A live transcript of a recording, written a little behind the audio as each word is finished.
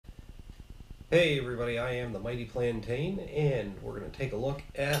Hey everybody, I am the Mighty Plantain, and we're going to take a look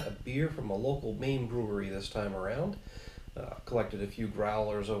at a beer from a local Maine brewery this time around. Collected a few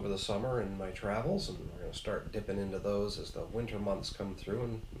growlers over the summer in my travels, and we're going to start dipping into those as the winter months come through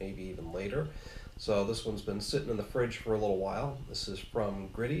and maybe even later. So this one's been sitting in the fridge for a little while. This is from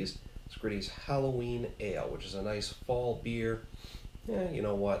Gritty's. It's Gritty's Halloween Ale, which is a nice fall beer. Yeah, you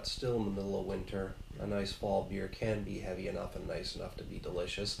know what, still in the middle of winter, a nice fall beer can be heavy enough and nice enough to be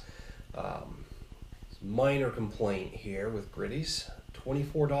delicious. Minor complaint here with Gritty's.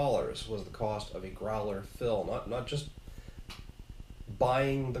 $24 was the cost of a growler fill. Not just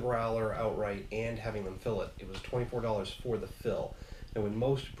buying the growler outright and having them fill it. It was $24 for the fill. And when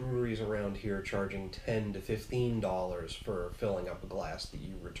most breweries around here are charging $10 to $15 for filling up a glass that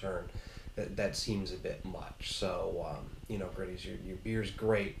you return, that seems a bit much. So, Gritty's, your beer's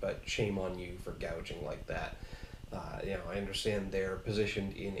great, but shame on you for gouging like that. I understand they're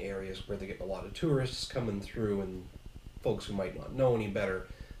positioned in areas where they get a lot of tourists coming through and folks who might not know any better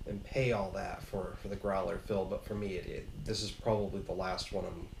and pay all that for the growler fill. But for me, this is probably the last one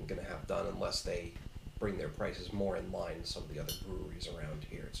I'm going to have done unless they bring their prices more in line with some of the other breweries around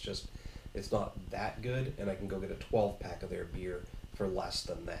here. It's not that good, and I can go get a 12-pack of their beer for less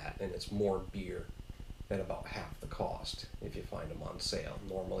than that, and it's more beer at about half the cost if you find them on sale.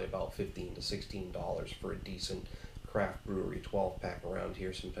 Normally about $15 to $16 for a decent craft brewery 12-pack around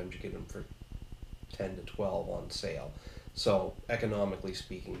here. Sometimes you get them for 10 to 12 on sale. So economically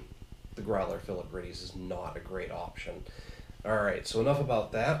speaking, the growler fill at Gritty's is not a great option. Alright, so enough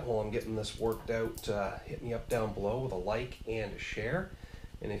about that. While I'm getting this worked out, hit me up down below with a like and a share.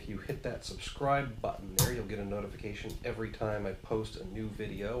 And if you hit that subscribe button there, you'll get a notification every time I post a new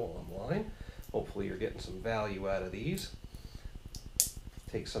video online. Hopefully you're getting some value out of these.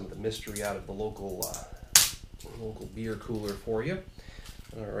 Take some of the mystery out of the local beer cooler for you.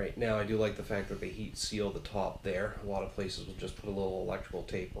 Alright, now I do like the fact that they heat seal the top there. A lot of places will just put a little electrical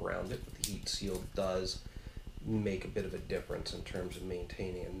tape around it, but the heat seal does make a bit of a difference in terms of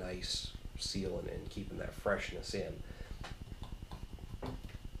maintaining a nice seal and keeping that freshness in.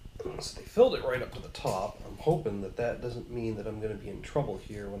 So they filled it right up to the top. I'm hoping that doesn't mean that I'm going to be in trouble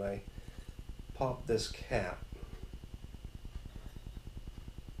here when I pop this cap.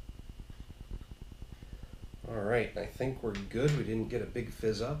 Alright, I think we're good. We didn't get a big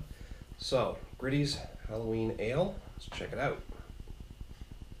fizz up. So, Gritty's Halloween Ale. Let's check it out.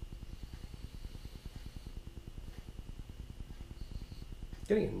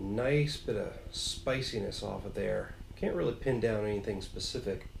 Getting a nice bit of spiciness off of there. Can't really pin down anything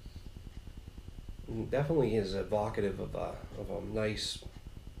specific. Definitely is evocative of a nice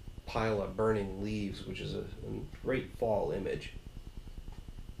pile of burning leaves, which is a great fall image.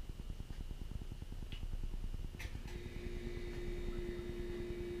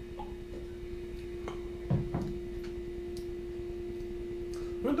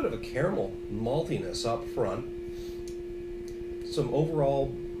 A little bit of a caramel maltiness up front. Some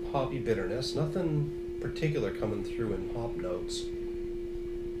overall hoppy bitterness. Nothing particular coming through in hop notes.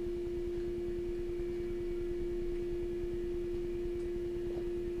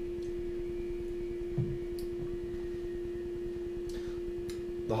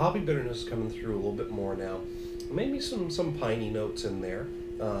 The hoppy bitterness is coming through a little bit more now. Maybe some piney notes in there.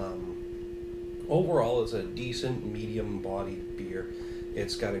 Overall, it's a decent medium-bodied beer.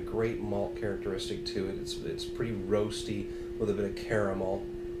 It's got a great malt characteristic to it. It's pretty roasty with a bit of caramel.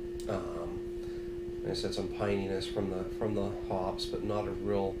 I said some pininess from the hops, but not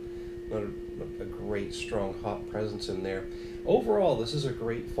a great strong hop presence in there. Overall, this is a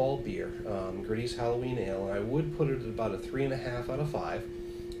great fall beer. Gritty's Halloween Ale, and I would put it at about a 3.5 out of 5,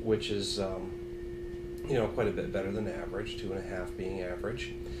 which is quite a bit better than average. 2.5 being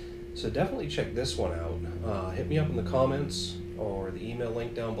average. So definitely check this one out. Hit me up in the comments or the email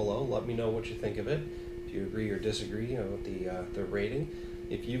link down below. Let me know what you think of it. If you agree or disagree with the rating.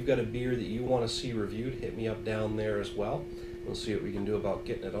 If you've got a beer that you want to see reviewed, hit me up down there as well. We'll see what we can do about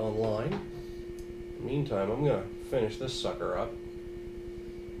getting it online. In the meantime, I'm going to finish this sucker up.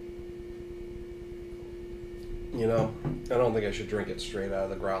 I don't think I should drink it straight out of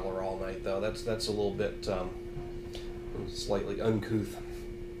the growler all night, though. That's a little bit slightly uncouth.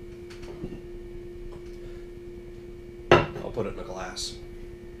 I'll put it in a glass.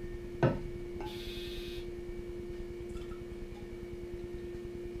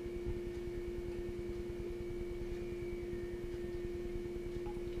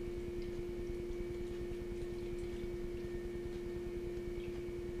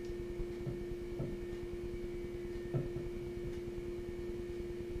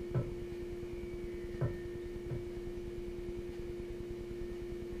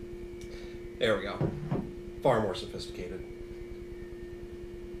 There we go. Far more sophisticated.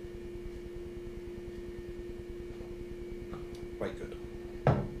 Quite good.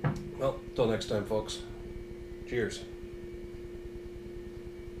 Well, till next time, folks. Cheers.